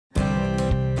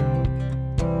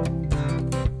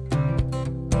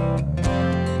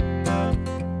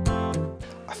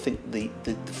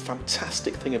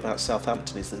fantastic thing about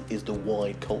Southampton is the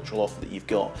wide cultural offer that you've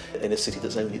got in a city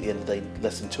that's only at the end of the day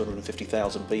less than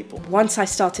 250,000 people. Once I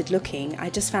started looking, I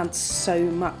just found so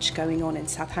much going on in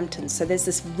Southampton. So there's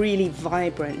this really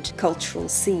vibrant cultural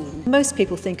scene. Most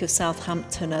people think of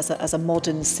Southampton as a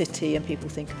modern city, and people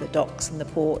think of the docks and the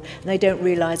port, and they don't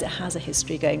realise it has a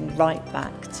history going right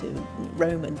back to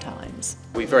Roman times.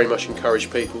 We very much encourage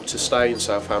people to stay in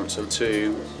Southampton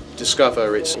to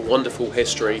discover its wonderful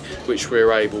history, which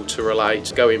we're able to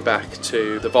relate going back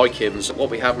to the Vikings.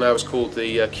 What we have now is called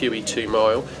the QE2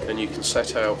 mile, and you can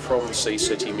set out from the Sea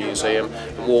City Museum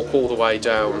and walk all the way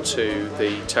down to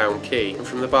the town quay. And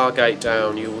from the bar gate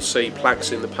down you will see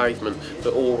plaques in the pavement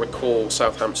that all recall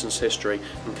Southampton's history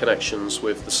and connections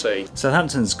with the sea.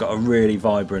 Southampton's got a really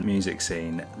vibrant music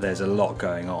scene. There's a lot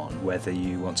going on, whether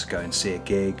you want to go and see a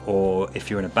gig or if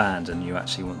you're in a band and you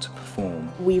actually want to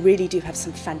perform. We really do have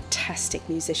some fantastic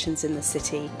musicians in the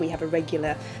city. We have a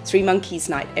regular Three Monkeys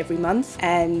night every month,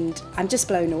 and I'm just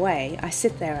blown away. I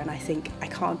sit there and I think, I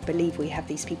can't believe we have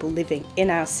these people living in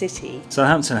our city.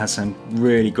 Southampton has some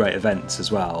really great events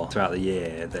as well throughout the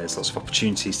year. There's lots of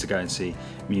opportunities to go and see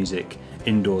music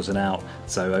indoors and out.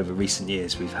 So over recent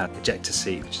years we've had Ejector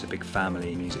Seat, which is a big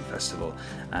family music festival,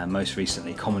 and most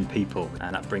recently Common People,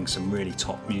 and that brings some really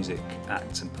top music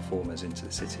acts and performers into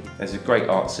the city. There's a great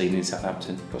art scene in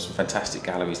Southampton. We've got some fantastic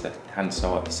galleries, the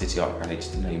Hansard, the City Art Gallery,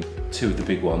 just to name two of the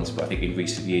big ones, but I think in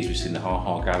recent years we've seen the Ha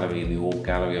Ha Gallery and the Orb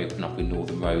Gallery open up in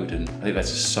Northern Road, and I think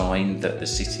that's a sign that the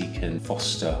city can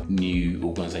foster new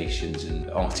organisations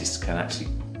and artists can actually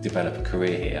develop a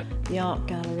career here. The art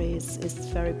gallery is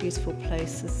a very beautiful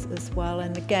place as well,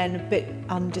 and again a bit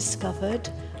undiscovered.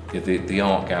 The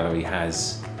art gallery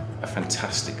has a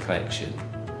fantastic collection.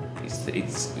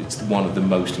 It's one of the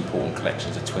most important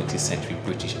collections of 20th century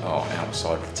British art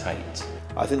outside of the Tate.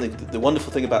 I think the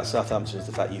wonderful thing about Southampton is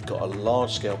the fact you've got a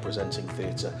large-scale presenting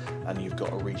theatre and you've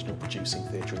got a regional producing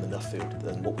theatre in the Nuffield,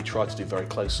 and what we try to do very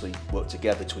closely, work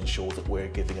together to ensure that we're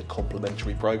giving a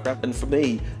complementary programme. And for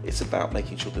me, it's about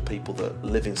making sure that people that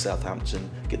live in Southampton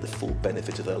get the full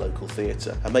benefit of their local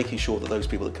theatre, and making sure that those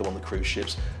people that come on the cruise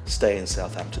ships stay in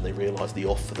Southampton. They realise the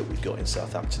offer that we've got in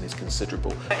Southampton is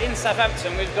considerable. In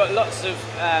Southampton we've got lots of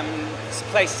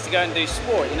places to go and do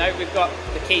sport. You know, we've got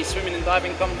the Quay Swimming and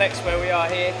Diving Complex where we are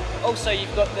here. Also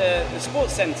you've got the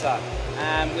sports centre,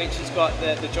 which has got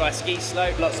the dry ski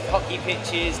slope, lots of hockey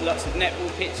pitches, lots of netball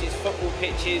pitches, football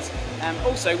pitches.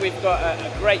 Also we've got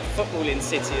a great footballing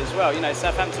city as well. You know,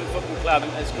 Southampton Football Club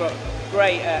has got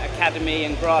great academy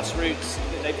and grassroots.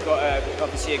 They've got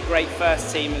obviously a great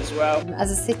first team as well. As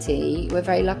a city, we're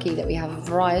very lucky that we have a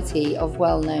variety of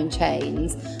well-known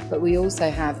chains, but we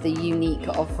also have the unique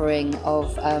offering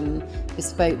of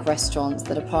bespoke restaurants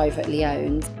that are privately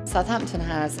owned. Southampton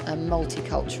has a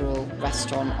multicultural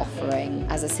restaurant offering.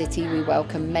 As a city, we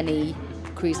welcome many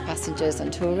cruise passengers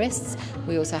and tourists.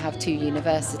 We also have two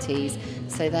universities,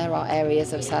 so there are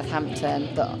areas of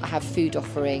Southampton that have food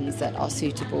offerings that are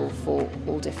suitable for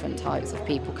all different types of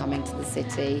people coming to the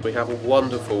city. We have a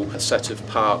wonderful set of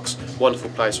parks,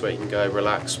 wonderful place where you can go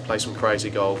relax, play some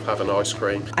crazy golf, have an ice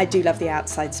cream. I do love the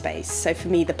outside space, so for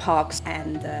me the parks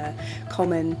and the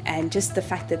common and just the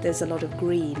fact that there's a lot of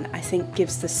green, I think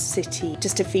gives the city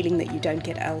just a feeling that you don't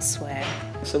get elsewhere.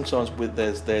 Sometimes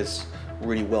there's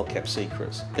really well kept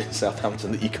secrets in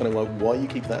Southampton that you kind of like, why are you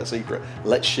keeping that a secret?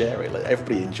 Let's share it, let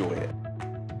everybody enjoy it.